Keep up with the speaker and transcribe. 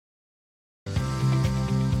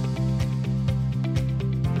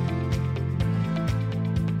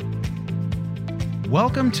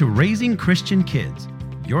Welcome to Raising Christian Kids.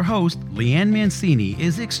 Your host, Leanne Mancini,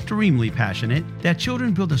 is extremely passionate that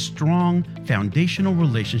children build a strong, foundational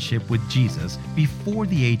relationship with Jesus before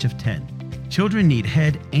the age of 10. Children need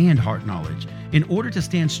head and heart knowledge in order to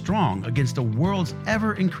stand strong against the world's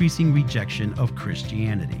ever-increasing rejection of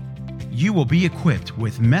Christianity. You will be equipped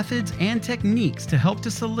with methods and techniques to help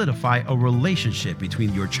to solidify a relationship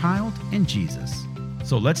between your child and Jesus.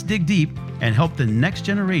 So let's dig deep and help the next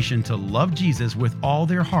generation to love Jesus with all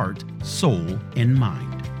their heart, soul, and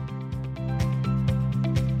mind.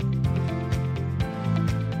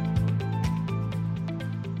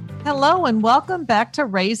 Hello and welcome back to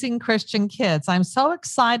Raising Christian Kids. I'm so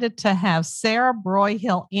excited to have Sarah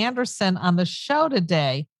Broyhill Anderson on the show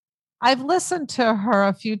today. I've listened to her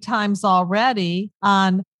a few times already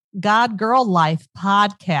on God Girl Life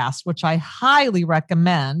podcast, which I highly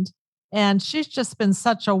recommend. And she's just been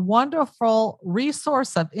such a wonderful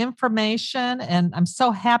resource of information. And I'm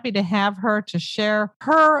so happy to have her to share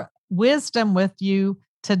her wisdom with you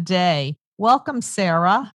today. Welcome,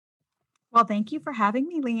 Sarah. Well, thank you for having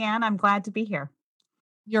me, Leanne. I'm glad to be here.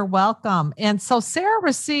 You're welcome. And so Sarah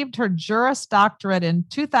received her Juris Doctorate in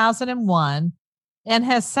 2001 and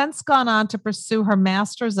has since gone on to pursue her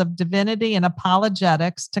Master's of Divinity and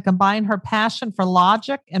Apologetics to combine her passion for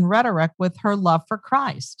logic and rhetoric with her love for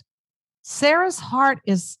Christ. Sarah's heart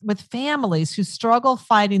is with families who struggle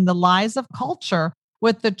fighting the lies of culture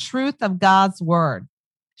with the truth of God's word.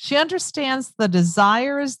 She understands the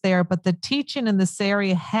desire is there, but the teaching in this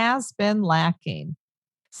area has been lacking.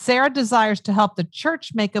 Sarah desires to help the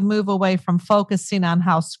church make a move away from focusing on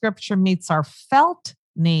how Scripture meets our felt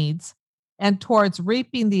needs and towards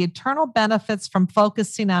reaping the eternal benefits from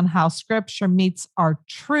focusing on how Scripture meets our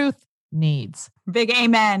truth needs. Big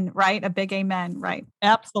amen, right? A big amen, right?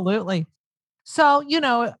 Absolutely. So,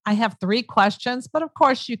 I have 3 questions, but of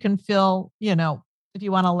course you can feel, if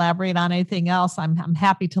you want to elaborate on anything else, I'm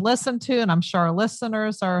happy to listen to, and I'm sure our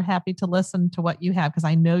listeners are happy to listen to what you have because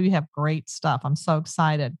I know you have great stuff. I'm so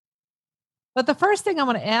excited. But the first thing I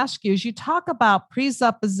want to ask you is you talk about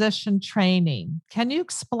presupposition training. Can you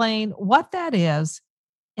explain what that is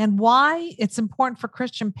and why it's important for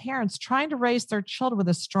Christian parents trying to raise their children with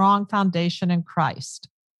a strong foundation in Christ?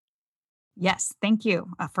 Yes, thank you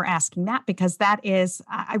for asking that, because that is,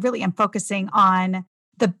 I really am focusing on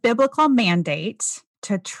the biblical mandate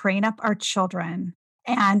to train up our children.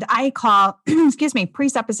 And I call,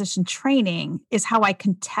 presupposition training is how I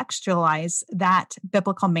contextualize that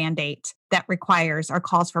biblical mandate that requires or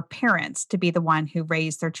calls for parents to be the one who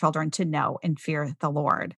raise their children to know and fear the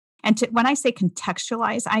Lord. And when I say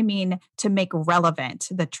contextualize, I mean to make relevant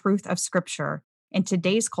the truth of Scripture in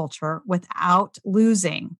today's culture without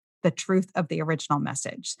losing the truth of the original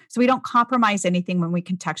message. So we don't compromise anything when we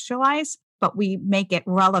contextualize, but we make it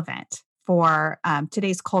relevant for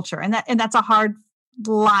today's culture. And that's a hard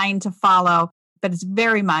line to follow, but it's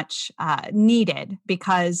very much needed,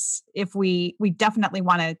 because if we definitely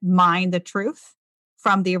want to mine the truth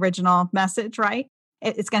from the original message, right?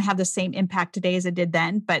 It's going to have the same impact today as it did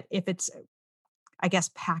then. But if it's,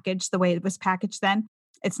 packaged the way it was packaged then,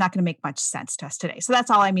 it's not going to make much sense to us today. So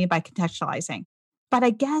that's all I mean by contextualizing. But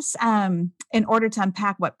I guess in order to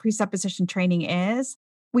unpack what presupposition training is,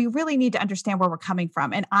 we really need to understand where we're coming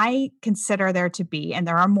from. And I consider there to be, and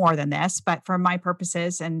there are more than this, but for my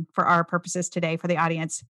purposes and for our purposes today for the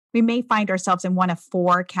audience, we may find ourselves in one of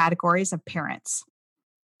 4 categories of parents.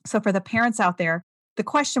 So for the parents out there, the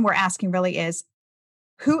question we're asking really is,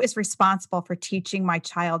 who is responsible for teaching my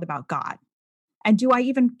child about God? And do I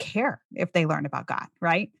even care if they learn about God,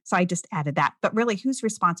 right? So I just added that. But really, who's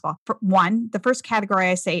responsible? For one, the first category,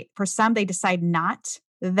 I say, for some, they decide not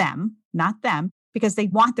them, because they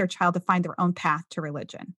want their child to find their own path to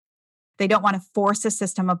religion. They don't want to force a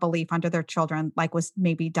system of belief onto their children like was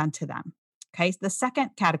maybe done to them. Okay. The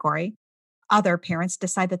second category, other parents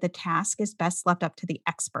decide that the task is best left up to the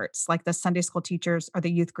experts, like the Sunday school teachers or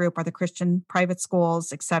the youth group or the Christian private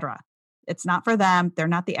schools, etc. It's not for them. They're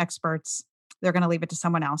not the experts. They're going to leave it to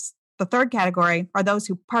someone else. The third category are those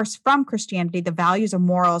who parse from Christianity the values and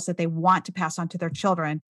morals that they want to pass on to their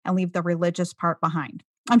children and leave the religious part behind.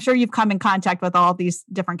 I'm sure you've come in contact with all these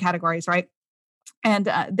different categories, right? And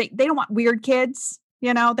they don't want weird kids,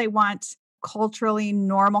 they want culturally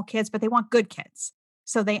normal kids, but they want good kids.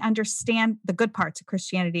 So they understand the good parts of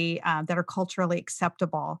Christianity that are culturally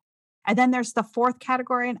acceptable. And then there's the fourth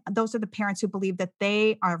category, and those are the parents who believe that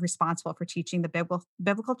they are responsible for teaching the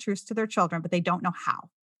biblical truths to their children, but they don't know how.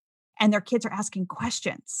 And their kids are asking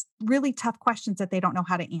questions, really tough questions that they don't know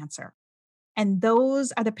how to answer. And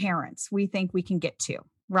those are the parents we think we can get to,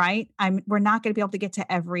 right? We're not going to be able to get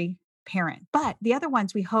to every parent, but the other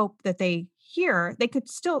ones, we hope that they here, they could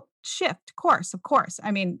still shift course, of course.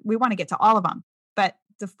 I mean, we want to get to all of them, but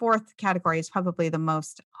the fourth category is probably the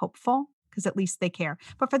most hopeful because at least they care.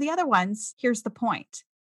 But for the other ones, here's the point.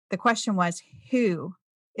 The question was, who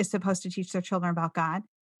is supposed to teach their children about God?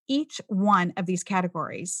 Each one of these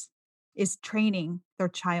categories is training their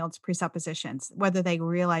child's presuppositions, whether they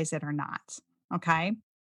realize it or not. Okay.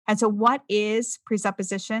 And so, what is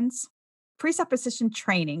presuppositions? Presupposition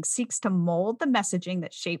training seeks to mold the messaging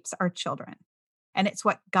that shapes our children. And it's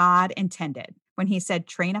what God intended when he said,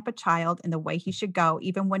 train up a child in the way he should go,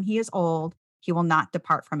 even when he is old, he will not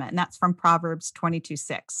depart from it. And that's from Proverbs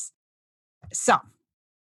 22:6. So,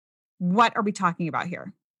 what are we talking about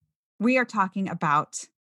here? We are talking about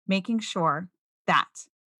making sure that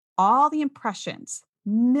all the impressions,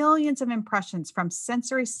 millions of impressions from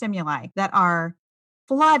sensory stimuli that are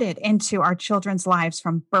flooded into our children's lives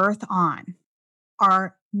from birth on,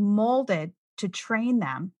 are molded to train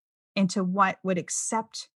them into what would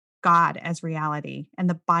accept God as reality and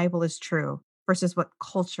the Bible is true versus what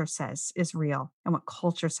culture says is real and what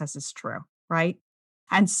culture says is true, right?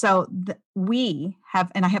 And so we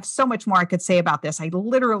have, and I have so much more I could say about this. I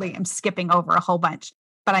literally am skipping over a whole bunch,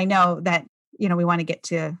 but I know that, we want to get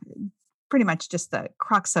to pretty much just the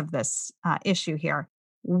crux of this issue here.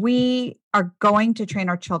 We are going to train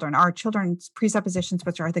our children's presuppositions,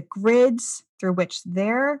 which are the grids through which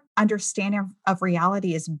their understanding of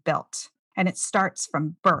reality is built. And it starts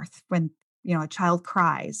from birth when, a child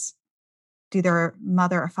cries. Do their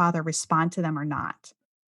mother or father respond to them or not?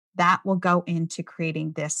 That will go into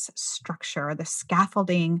creating this structure, the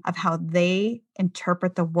scaffolding of how they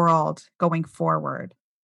interpret the world going forward.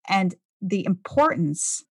 And the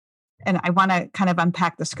importance, and I want to kind of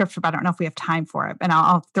unpack the scripture, but I don't know if we have time for it, and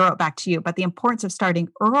I'll throw it back to you. But the importance of starting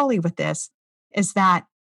early with this is that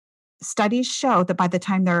studies show that by the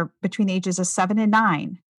time they're between the ages of 7 and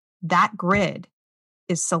 9, that grid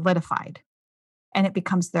is solidified and it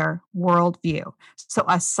becomes their worldview. So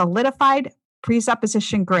a solidified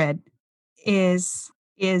presupposition grid is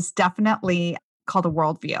definitely called a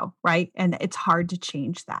worldview, right? And it's hard to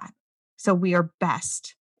change that. So we are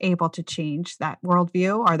best able to change that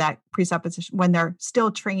worldview or that presupposition when they're still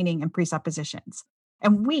training in presuppositions.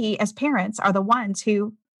 And we as parents are the ones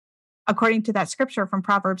who, according to that scripture from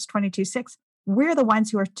Proverbs 22:6, we're the ones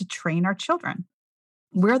who are to train our children.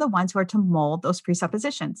 We're the ones who are to mold those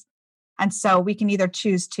presuppositions. And so we can either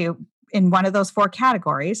choose to, in one of those four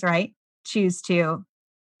categories, right, choose to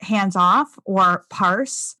hands off or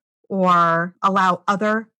parse or allow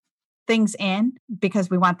other things in because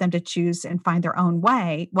we want them to choose and find their own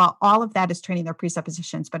way. Well, all of that is training their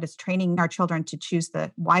presuppositions, but it's training our children to choose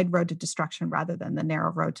the wide road to destruction rather than the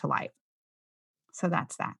narrow road to life. So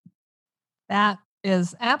that's that. That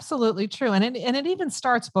is absolutely true. And it even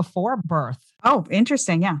starts before birth. Oh,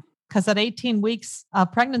 interesting. Yeah. Because at 18 weeks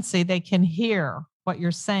of pregnancy, they can hear what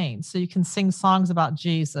you're saying. So you can sing songs about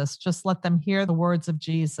Jesus. Just let them hear the words of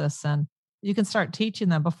Jesus and you can start teaching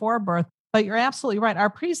them before birth. But you're absolutely right. Our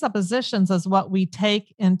presuppositions is what we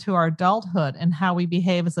take into our adulthood and how we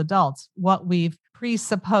behave as adults, what we've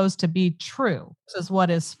presupposed to be true is what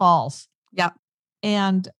is false. Yep.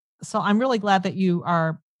 And so I'm really glad that you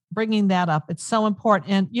are bringing that up. It's so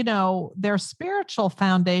important. And, their spiritual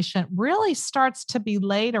foundation really starts to be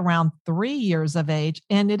laid around 3 years of age.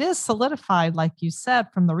 And it is solidified, like you said,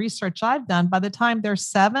 from the research I've done, by the time they're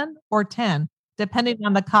 7 or 10, depending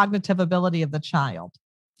on the cognitive ability of the child.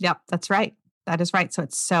 Yep, that's right. That is right. So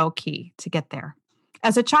it's so key to get there.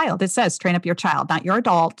 As a child, it says train up your child, not your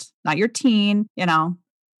adult, not your teen,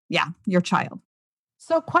 your child.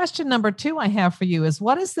 So question number 2 I have for you is,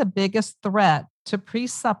 what is the biggest threat to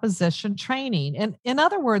presupposition training? And in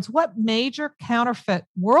other words, what major counterfeit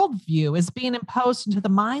worldview is being imposed into the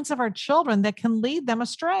minds of our children that can lead them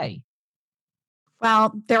astray?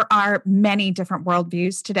 Well, there are many different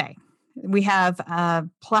worldviews today. We have a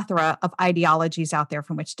plethora of ideologies out there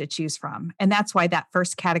from which to choose from. And that's why that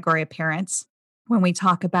first category of parents, when we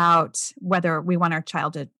talk about whether we want our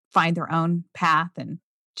child to find their own path and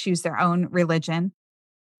choose their own religion,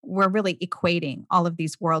 we're really equating all of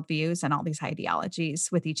these worldviews and all these ideologies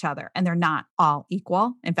with each other. And they're not all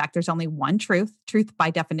equal. In fact, there's only one truth. Truth, by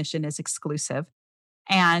definition, is exclusive.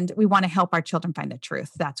 And we want to help our children find the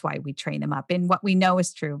truth. That's why we train them up in what we know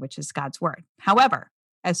is true, which is God's word. However,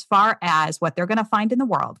 as far as what they're going to find in the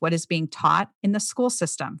world, what is being taught in the school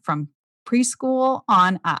system from preschool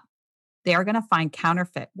on up, they are going to find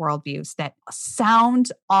counterfeit worldviews that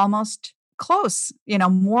sound almost close,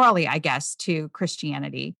 morally, I guess, to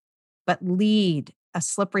Christianity, but lead a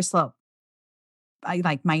slippery slope,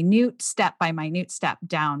 like minute step by minute step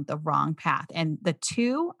down the wrong path. And the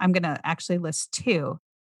two, I'm going to actually list 2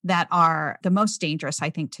 that are the most dangerous, I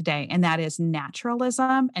think, today, and that is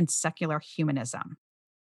naturalism and secular humanism.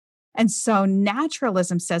 And so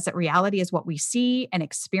naturalism says that reality is what we see and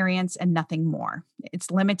experience and nothing more. It's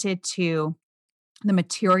limited to the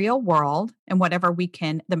material world and whatever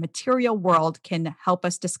the material world can help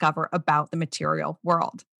us discover about the material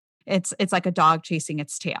world. It's like a dog chasing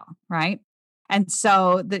its tail, right? And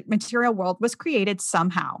so the material world was created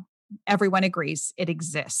somehow. Everyone agrees it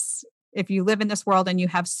exists. If you live in this world and you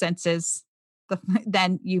have senses,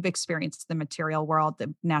 then you've experienced the material world,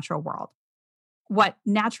 the natural world. What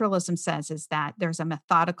naturalism says is that there's a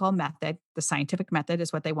methodical method. The scientific method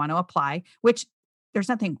is what they want to apply, which there's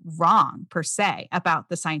nothing wrong per se about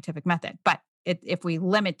the scientific method. But if we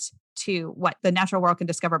limit to what the natural world can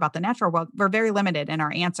discover about the natural world, we're very limited in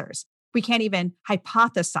our answers. We can't even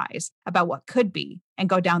hypothesize about what could be and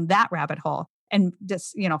go down that rabbit hole and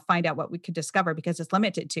just, find out what we could discover because it's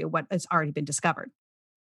limited to what has already been discovered.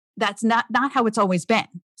 That's not how it's always been.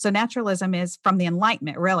 So naturalism is from the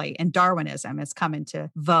Enlightenment, really, and Darwinism has come into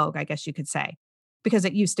vogue, I guess you could say, because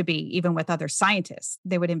it used to be, even with other scientists,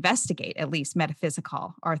 they would investigate at least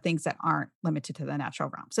metaphysical or things that aren't limited to the natural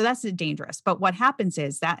realm. So that's dangerous. But what happens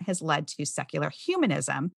is that has led to secular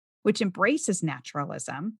humanism, which embraces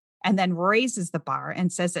naturalism and then raises the bar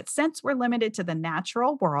and says that since we're limited to the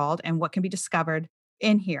natural world and what can be discovered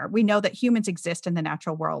in here, we know that humans exist in the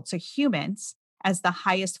natural world. So humans, as the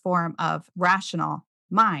highest form of rational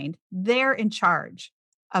mind, they're in charge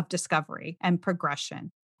of discovery and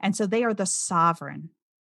progression. And so they are the sovereign.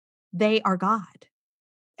 They are God.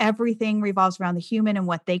 Everything revolves around the human and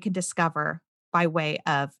what they can discover by way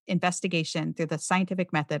of investigation through the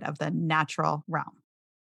scientific method of the natural realm.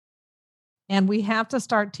 And we have to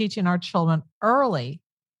start teaching our children early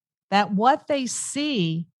that what they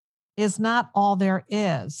see is not all there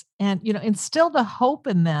is. And, instill the hope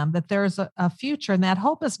in them that there's a future. And that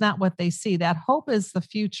hope is not what they see. That hope is the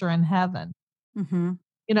future in heaven. Mm-hmm.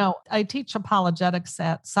 I teach apologetics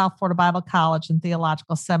at South Florida Bible College and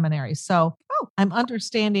Theological Seminary. So I'm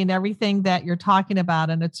understanding everything that you're talking about,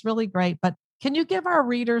 and it's really great. But can you give our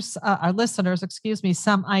listeners,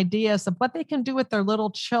 some ideas of what they can do with their little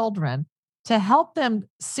children to help them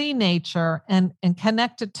see nature and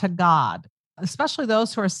connect it to God, especially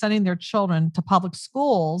those who are sending their children to public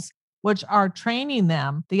schools, which are training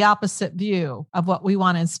them the opposite view of what we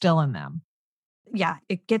want to instill in them? Yeah,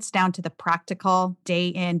 it gets down to the practical day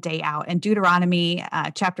in, day out. And Deuteronomy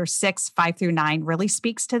chapter 6, 5-9 really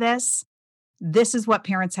speaks to this. This is what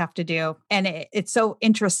parents have to do. And it's so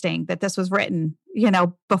interesting that this was written,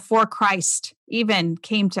 before Christ even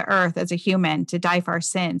came to earth as a human to die for our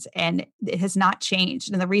sins. And it has not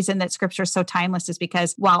changed. And the reason that scripture is so timeless is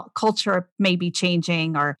because while culture may be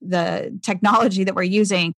changing or the technology that we're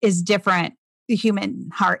using is different, the human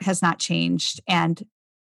heart has not changed. And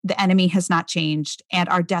the enemy has not changed, and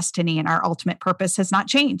our destiny and our ultimate purpose has not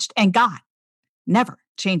changed. And God never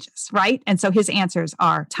changes, right? And so his answers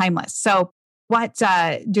are timeless. So what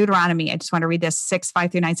Deuteronomy, I just want to read this, 6,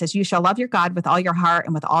 5-9 says, "You shall love your God with all your heart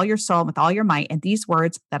and with all your soul and with all your might. And these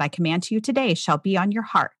words that I command to you today shall be on your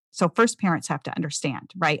heart." So first, parents have to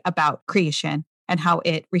understand, right, about creation and how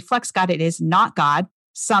it reflects God. It is not God.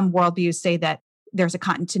 Some worldviews say that there's a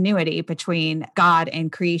continuity between God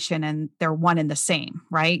and creation and they're one and the same,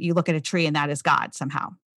 right? You look at a tree and that is God somehow.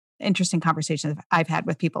 Interesting conversations I've had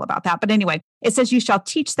with people about that. But anyway, it says, "You shall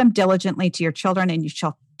teach them diligently to your children, and you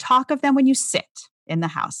shall talk of them when you sit in the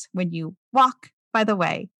house, when you walk by the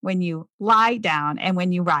way, when you lie down, and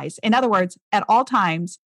when you rise." In other words, at all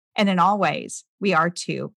times and in all ways, we are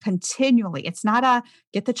to continually, it's not a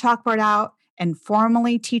get the chalkboard out and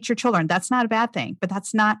formally teach your children. That's not a bad thing, but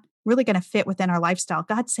that's not really going to fit within our lifestyle.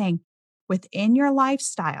 God's saying within your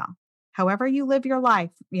lifestyle, however you live your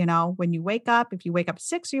life, when you wake up, if you wake up at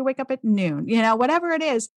 6 or you wake up at noon, whatever it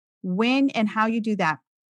is, when and how you do that,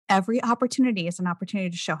 every opportunity is an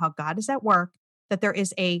opportunity to show how God is at work, that there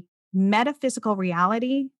is a metaphysical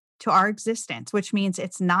reality to our existence, which means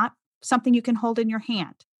it's not something you can hold in your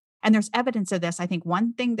hand. And there's evidence of this. I think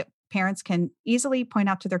one thing that parents can easily point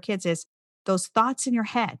out to their kids is those thoughts in your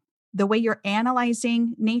head, the way you're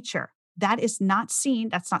analyzing nature, that is not seen.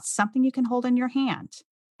 That's not something you can hold in your hand.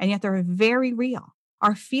 And yet they're very real.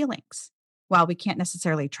 Our feelings, while we can't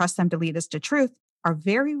necessarily trust them to lead us to truth, are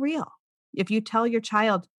very real. If you tell your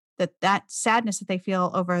child that sadness that they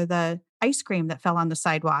feel over the ice cream that fell on the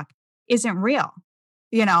sidewalk isn't real,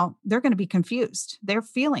 they're going to be confused. They're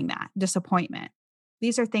feeling that disappointment.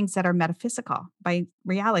 These are things that are metaphysical by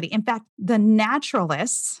reality. In fact, the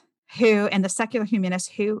naturalists and the secular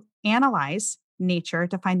humanists who analyze nature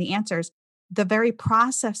to find the answers, the very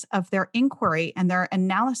process of their inquiry and their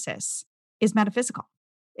analysis is metaphysical.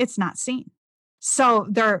 It's not seen. So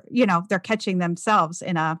they're catching themselves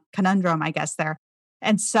in a conundrum, I guess, there.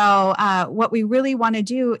 And so what we really want to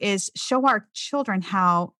do is show our children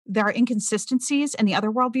how there are inconsistencies in the other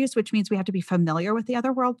worldviews, which means we have to be familiar with the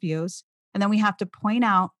other worldviews. And then we have to point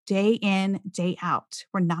out day in, day out.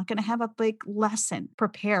 We're not going to have a big lesson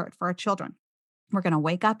prepared for our children. We're going to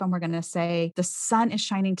wake up and we're going to say, the sun is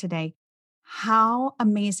shining today. How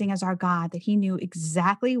amazing is our God that he knew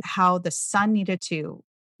exactly how the sun needed to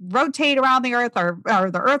rotate around the earth or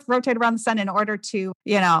the earth rotate around the sun in order to,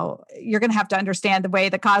 you're going to have to understand the way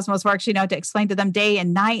the cosmos works, to explain to them day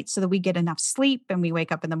and night so that we get enough sleep and we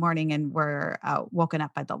wake up in the morning and we're woken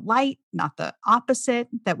up by the light, not the opposite,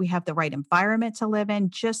 that we have the right environment to live in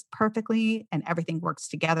just perfectly and everything works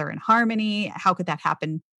together in harmony. How could that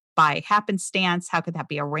happen by happenstance? How could that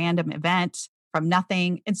be a random event from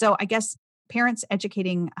nothing? And so I guess parents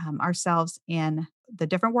educating ourselves in the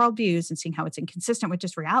different worldviews and seeing how it's inconsistent with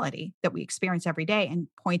just reality that we experience every day and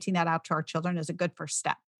pointing that out to our children is a good first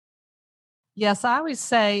step. Yes, I always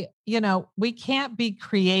say, we can't be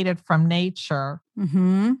created from nature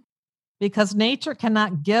because nature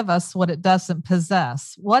cannot give us what it doesn't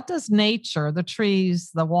possess. What does nature, the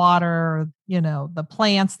trees, the water, the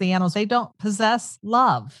plants, the animals, they don't possess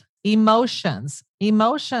love, emotions.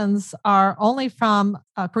 Emotions are only from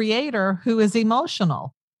a creator who is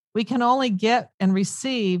emotional. We can only get and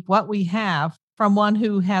receive what we have from one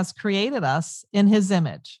who has created us in his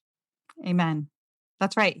image. Amen.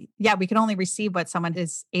 That's right. Yeah, we can only receive what someone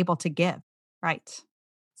is able to give. Right.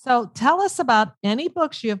 So tell us about any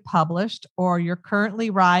books you have published or you're currently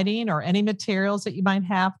writing or any materials that you might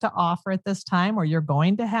have to offer at this time or you're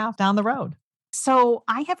going to have down the road. So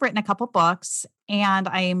I have written a couple books and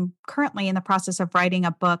I'm currently in the process of writing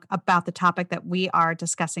a book about the topic that we are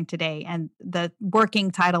discussing today. And the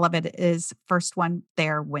working title of it is First One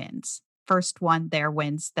There Wins. First One There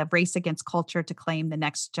Wins, the race against culture to claim the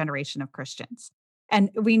next generation of Christians.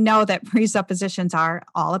 And we know that presuppositions are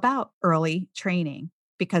all about early training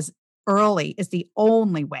because early is the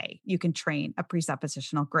only way you can train a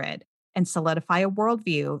presuppositional grid and solidify a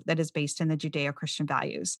worldview that is based in the Judeo-Christian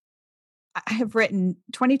values. I have written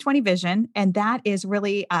 2020 Vision, and that is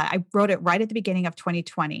really, I wrote it right at the beginning of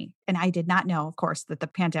 2020. And I did not know, of course, that the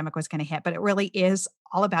pandemic was going to hit, but it really is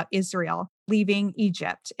all about Israel leaving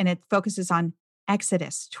Egypt. And it focuses on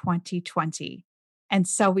Exodus 2020. And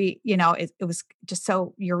so it was just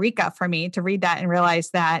so eureka for me to read that and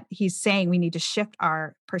realize that he's saying we need to shift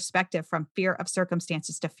our perspective from fear of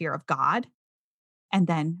circumstances to fear of God. And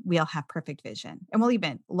then we'll have perfect vision. And we'll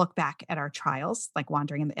even look back at our trials, like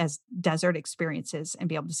wandering as desert experiences and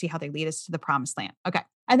be able to see how they lead us to the promised land. Okay.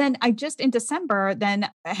 And then I just in December, then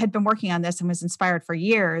I had been working on this and was inspired for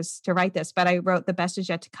years to write this, but I wrote The Best Is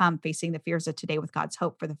Yet to Come, Facing the Fears of Today with God's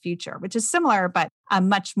Hope for the Future, which is similar, but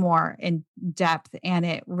much more in depth. And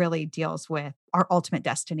it really deals with our ultimate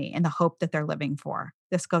destiny and the hope that they're living for.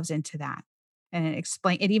 This goes into that. And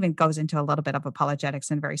it even goes into a little bit of apologetics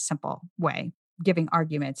in a very simple way, giving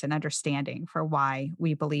arguments and understanding for why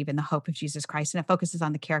we believe in the hope of Jesus Christ. And it focuses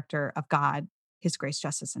on the character of God, his grace,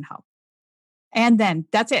 justice, and hope. And then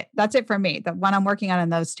that's it. That's it for me. The one I'm working on in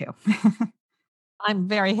those two. I'm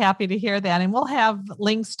very happy to hear that. And we'll have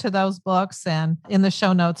links to those books and in the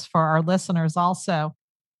show notes for our listeners also.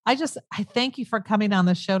 I thank you for coming on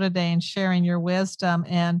the show today and sharing your wisdom.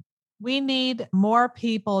 And we need more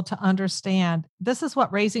people to understand this is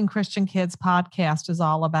what Raising Christian Kids podcast is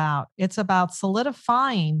all about. It's about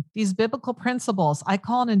solidifying these biblical principles. I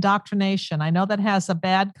call it indoctrination. I know that has a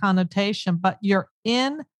bad connotation, but you're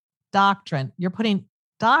in doctrine. You're putting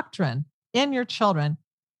doctrine in your children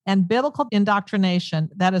and biblical indoctrination.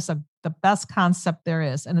 That is the best concept there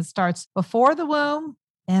is. And it starts before the womb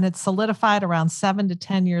and it's solidified around 7 to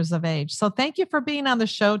 10 years of age. So thank you for being on the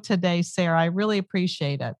show today, Sarah. I really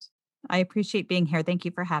appreciate it. I appreciate being here. Thank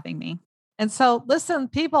you for having me. And so listen,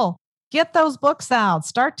 people, get those books out.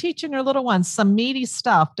 Start teaching your little ones some meaty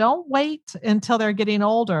stuff. Don't wait until they're getting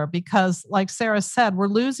older because like Sarah said, we're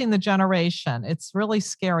losing the generation. It's really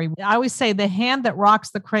scary. I always say the hand that rocks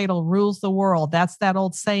the cradle rules the world. That's that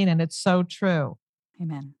old saying, and it's so true.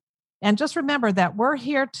 Amen. And just remember that we're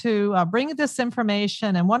here to bring this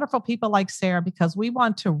information and wonderful people like Sarah because we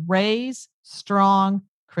want to raise strong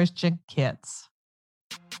Christian kids.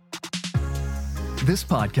 This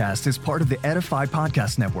podcast is part of the Edify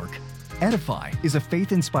Podcast Network. Edify is a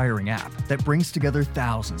faith-inspiring app that brings together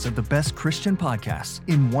thousands of the best Christian podcasts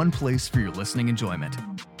in one place for your listening enjoyment.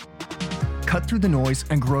 Cut through the noise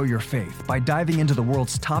and grow your faith by diving into the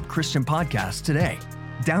world's top Christian podcasts today.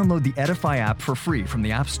 Download the Edify app for free from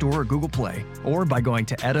the App Store or Google Play, or by going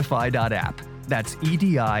to edify.app. That's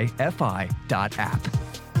EDIFI.app.